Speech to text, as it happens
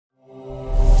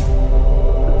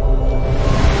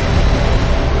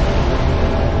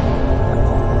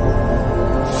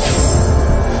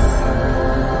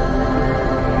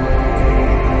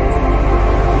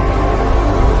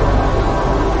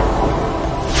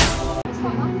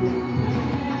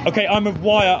Okay, I'm with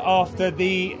Wyre after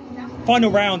the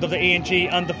final round of the ENG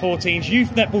Under-14s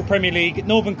Youth Netball Premier League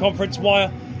Northern Conference.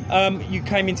 Wyre, you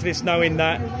came into this knowing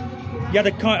that you had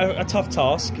a tough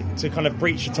task to kind of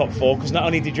breach the top four, because not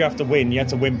only did you have to win, you had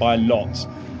to win by a lot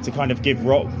to kind of give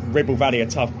Ribble Valley a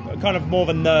tough, kind of more of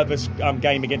a nervous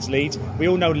game against Leeds. We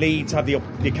all know Leeds have the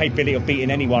capability of beating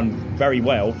anyone very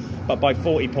well, but by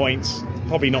 40 points,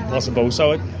 probably not possible.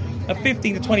 So a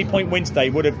 15 to 20 point win today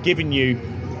would have given you,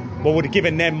 well, would have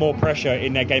given them more pressure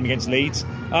in their game against Leeds.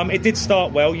 It did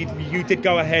start well. You did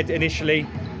go ahead initially,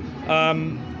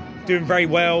 doing very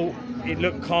well. It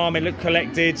looked calm, it looked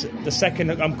collected. The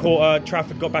second quarter,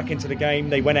 Trafford got back into the game.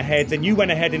 They went ahead. Then you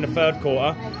went ahead in the third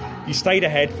quarter. You stayed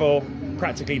ahead for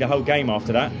practically the whole game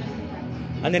after that.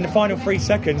 And then the final 3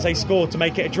 seconds, they scored to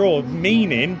make it a draw,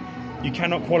 meaning you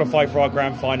cannot qualify for our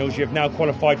grand finals. You have now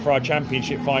qualified for our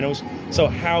championship finals. So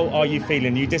how are you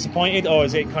feeling? Are you disappointed, or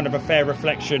is it kind of a fair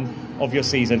reflection of your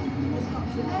season?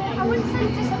 I wouldn't say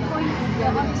disappointed,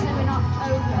 but obviously we're not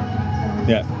over.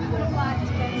 Yeah. We would have liked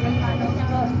to go to the finals,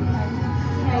 but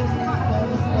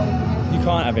you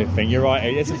can't have everything. You're right.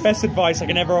 It's the best advice I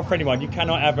can ever offer anyone. You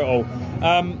cannot have it all.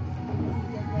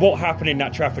 What happened in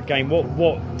that Trafford game?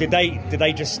 What did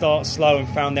they just start slow and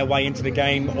found their way into the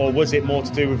game, or was it more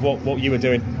to do with what you were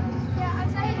doing? yeah,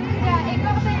 I'd say it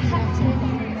got a bit hectic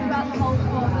throughout the whole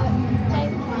quarter. They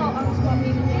caught on to what we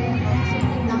were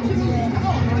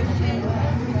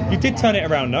doing. You did turn it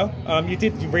around, though. You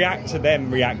did react to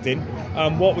them reacting.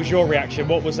 What was your reaction?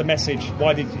 What was the message?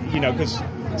 Why did because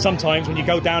sometimes when you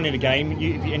go down in a game and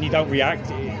you don't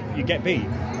react, you get beat.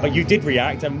 But you did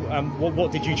react, and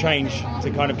what did you change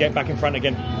to kind of get back in front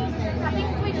again? I think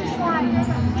we just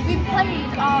we played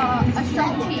a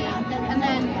strong team, and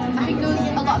then I think there was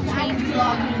a lot of change, a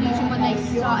lot of confusion when they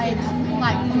started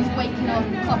just waking up,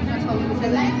 clocking us what we were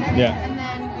doing. Yeah. And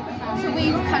then so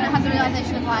we kind of had the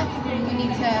realisation of we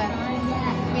need to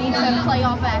play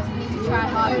our best, we need to try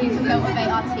hard, we need to motivate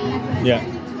our team. Yeah.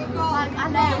 I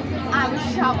know I was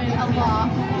shouting a lot.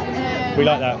 We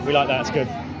like that. We like that. It's good.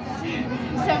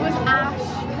 So was Ash,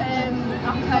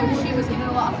 our coach. She was giving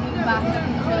a lot of feedback. I think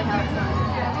it was really helpful.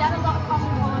 We had a lot of common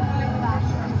feedback.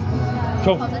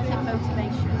 Cool. Positive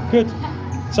motivation. Good.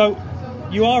 So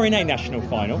you are in a national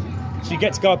final, so you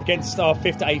get to go up against our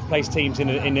 5th to 8th place teams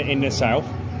in the south.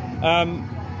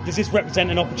 Does this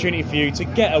represent an opportunity for you to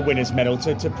get a winner's medal,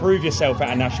 to prove yourself at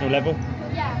a national level?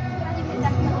 Yeah, I think it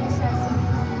definitely says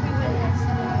we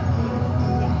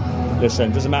win this.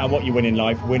 Listen, doesn't matter what you win in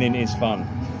life. Winning is fun.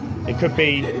 It could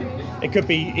be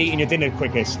eating your dinner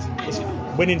quickest.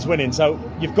 Winning's winning. So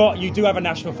you do have a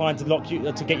national final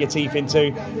to get your teeth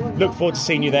into. Look forward to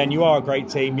seeing you then. You are a great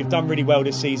team. You've done really well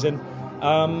this season.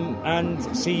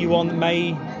 And see you on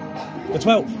May the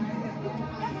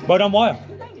 12th. Well done, Wyre.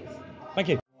 Thank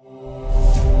you.